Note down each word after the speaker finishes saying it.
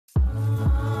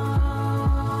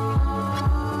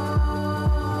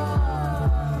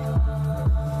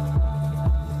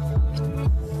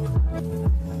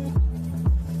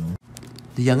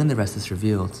The Young and the Restless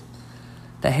revealed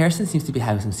that Harrison seems to be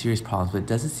having some serious problems, but it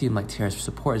doesn't seem like Tara's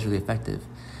support is really effective.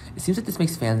 It seems like this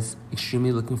makes fans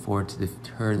extremely looking forward to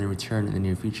her return in the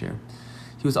near future.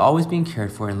 He was always being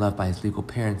cared for and loved by his legal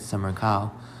parents, Summer and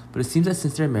Kyle, but it seems that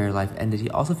since their married life ended, he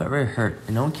also felt very hurt,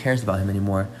 and no one cares about him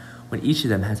anymore when each of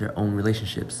them has their own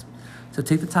relationships. So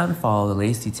take the time to follow the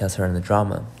latest details surrounding the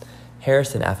drama.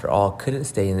 Harrison, after all, couldn't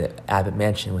stay in the Abbott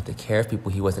mansion with the care of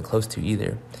people he wasn't close to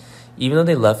either. Even though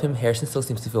they love him, Harrison still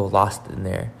seems to feel lost in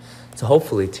there. So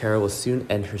hopefully, Tara will soon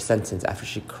end her sentence after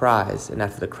she cries and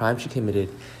after the crime she committed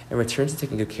and returns to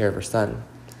taking good care of her son.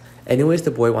 Anyways,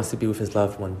 the boy wants to be with his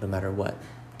loved one no matter what,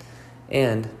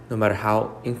 and no matter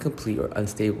how incomplete or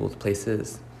unstable the place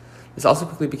is. This also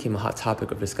quickly became a hot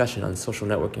topic of discussion on social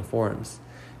networking forums.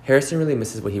 Harrison really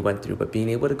misses what he went through, but being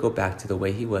able to go back to the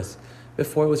way he was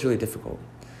before was really difficult.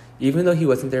 Even though he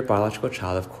wasn't their biological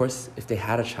child, of course, if they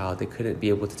had a child, they couldn't be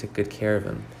able to take good care of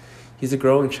him. He's a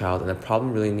growing child, and the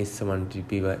problem really needs someone to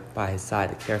be by his side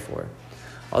to care for.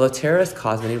 Although Tara has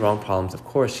caused many wrong problems, of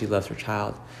course she loves her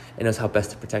child and knows how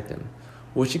best to protect him.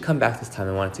 Would she come back this time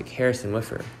and want to take Harrison with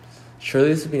her? Surely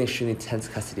this would be an extremely tense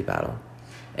custody battle.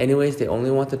 Anyways, they only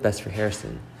want the best for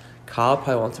Harrison. Kyle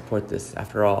probably won't support this.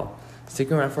 After all,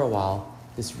 sticking around for a while,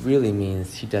 this really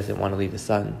means he doesn't want to leave his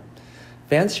son.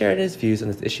 Fans shared his views on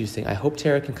this issue, saying, "I hope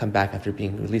Tara can come back after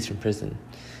being released from prison.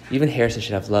 Even Harrison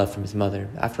should have love from his mother.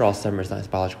 After all, Summer is not his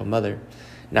biological mother.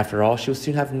 And after all, she will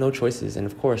soon have no choices, and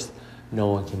of course, no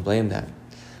one can blame that.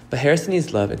 But Harrison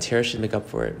needs love, and Tara should make up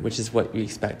for it, which is what we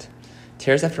expect.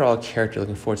 Tara's, after all, a character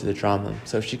looking forward to the drama,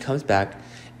 so if she comes back,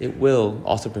 it will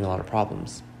also bring a lot of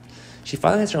problems. She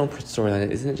finally has her own storyline,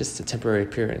 and isn't just a temporary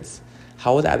appearance.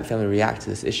 How will the Abbott family react to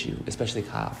this issue, especially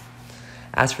Kyle?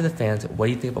 As for the fans, what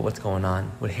do you think about what's going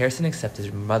on? Would Harrison accept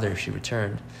his mother if she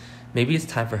returned? Maybe it's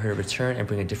time for her to return and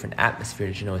bring a different atmosphere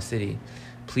to Genoa City.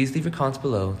 Please leave your comments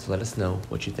below to let us know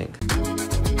what you think.